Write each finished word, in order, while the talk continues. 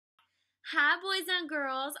Hi, boys and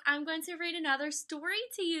girls. I'm going to read another story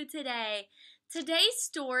to you today. Today's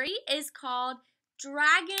story is called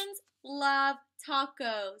Dragons Love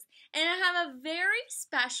Tacos. And I have a very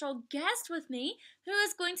special guest with me who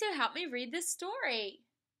is going to help me read this story.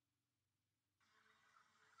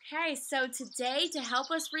 Okay, so today to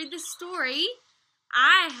help us read the story,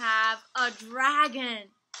 I have a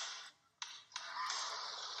dragon.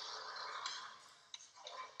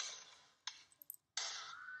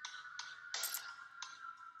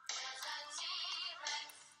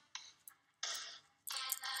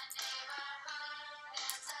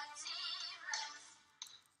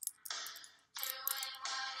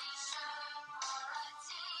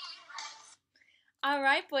 All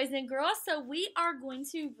right, boys and girls, so we are going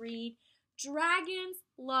to read Dragons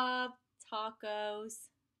Love Tacos.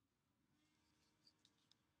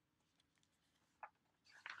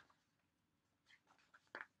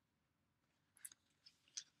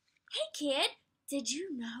 Hey kid, did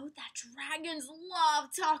you know that dragons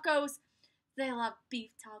love tacos? They love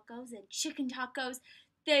beef tacos and chicken tacos.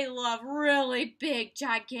 They love really big,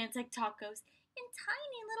 gigantic tacos and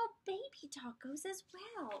tiny little baby tacos as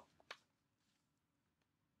well.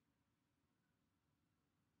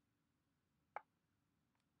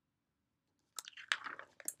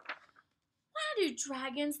 Why do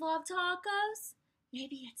dragons love tacos?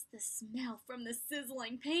 Maybe it's the smell from the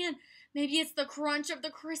sizzling pan. Maybe it's the crunch of the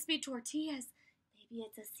crispy tortillas. Maybe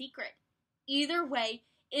it's a secret. Either way,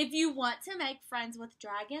 if you want to make friends with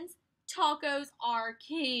dragons, tacos are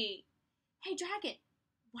key. Hey, dragon,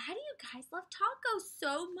 why do you guys love tacos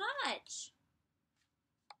so much?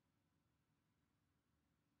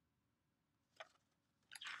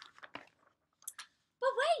 But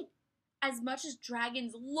wait, as much as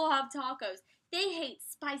dragons love tacos, they hate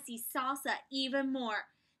spicy salsa even more.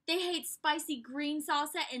 They hate spicy green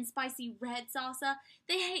salsa and spicy red salsa.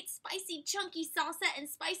 They hate spicy chunky salsa and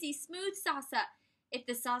spicy smooth salsa. If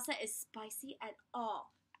the salsa is spicy at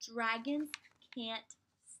all, dragons can't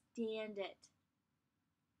stand it.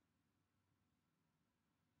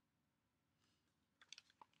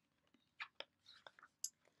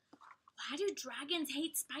 Why do dragons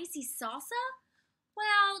hate spicy salsa?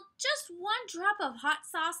 Well, just one drop of hot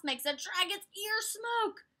sauce makes a dragon's ear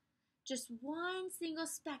smoke. Just one single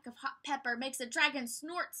speck of hot pepper makes a dragon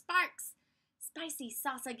snort sparks. Spicy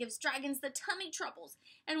salsa gives dragons the tummy troubles.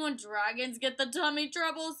 And when dragons get the tummy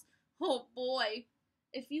troubles, oh boy.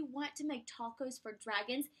 If you want to make tacos for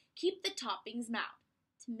dragons, keep the toppings mild.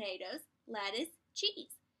 Tomatoes, lettuce,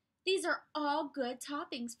 cheese. These are all good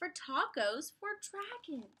toppings for tacos for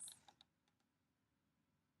dragons.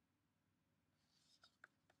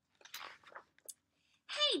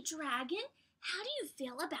 Hey, dragon, how do you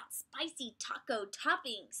feel about spicy taco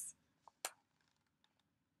toppings?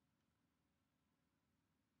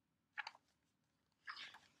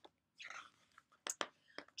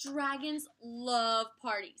 Dragons love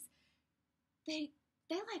parties. They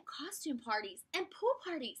like costume parties and pool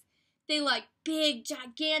parties. They like big,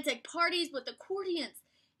 gigantic parties with accordions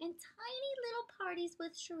and tiny little parties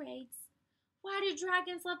with charades. Why do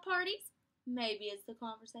dragons love parties? Maybe it's the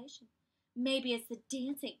conversation. Maybe it's the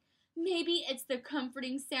dancing. Maybe it's the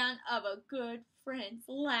comforting sound of a good friend's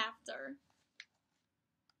laughter.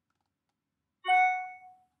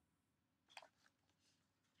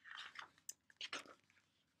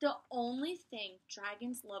 The only thing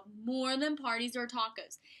dragons love more than parties or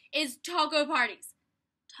tacos is taco parties.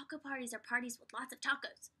 Taco parties are parties with lots of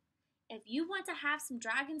tacos. If you want to have some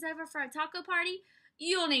dragons over for a taco party,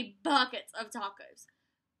 you'll need buckets of tacos,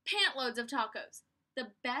 pantloads of tacos. The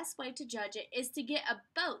best way to judge it is to get a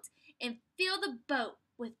boat and fill the boat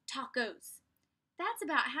with tacos. That's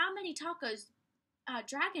about how many tacos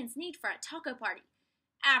dragons need for a taco party.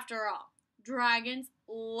 After all, dragons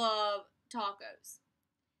love tacos.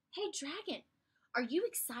 Hey, dragon, are you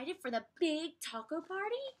excited for the big taco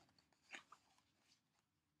party?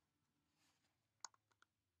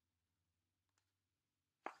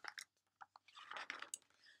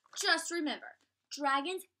 Just remember,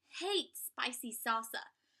 dragons hate spicy salsa.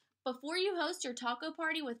 Before you host your taco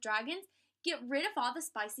party with dragons, get rid of all the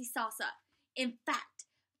spicy salsa. In fact,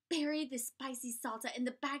 bury the spicy salsa in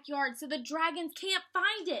the backyard so the dragons can't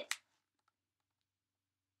find it.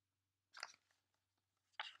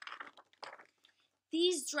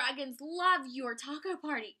 These dragons love your taco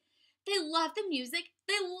party. They love the music.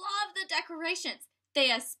 They love the decorations.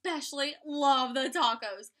 They especially love the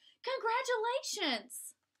tacos.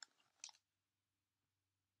 Congratulations!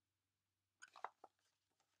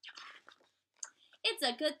 It's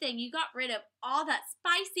a good thing you got rid of all that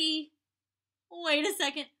spicy. Wait a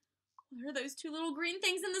second. What are those two little green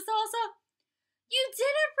things in the salsa? You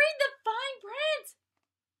didn't read the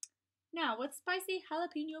Now with spicy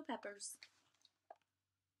jalapeno peppers.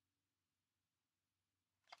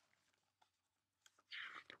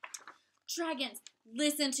 Dragons,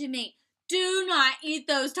 listen to me. Do not eat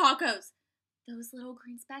those tacos. Those little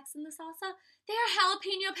green specks in the salsa, they are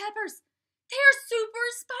jalapeno peppers. They are super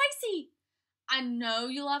spicy. I know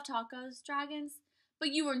you love tacos, dragons, but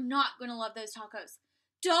you are not going to love those tacos.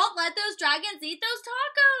 Don't let those dragons eat those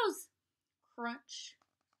tacos. Crunch,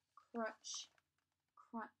 crunch,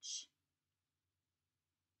 crunch.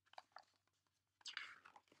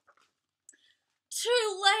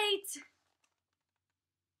 Too late.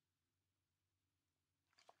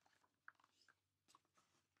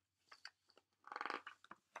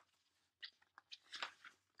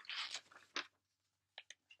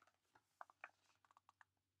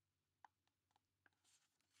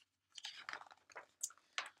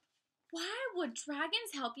 Why would dragons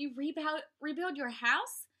help you rebuild your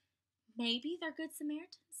house? Maybe they're good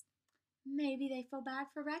Samaritans. Maybe they feel bad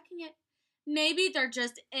for wrecking it. Maybe they're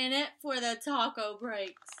just in it for the taco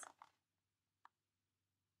breaks.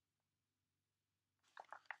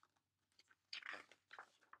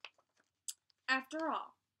 After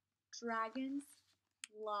all, dragons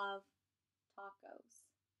love tacos.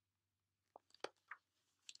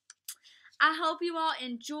 I hope you all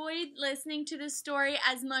enjoyed listening to this story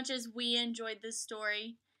as much as we enjoyed this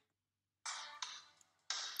story.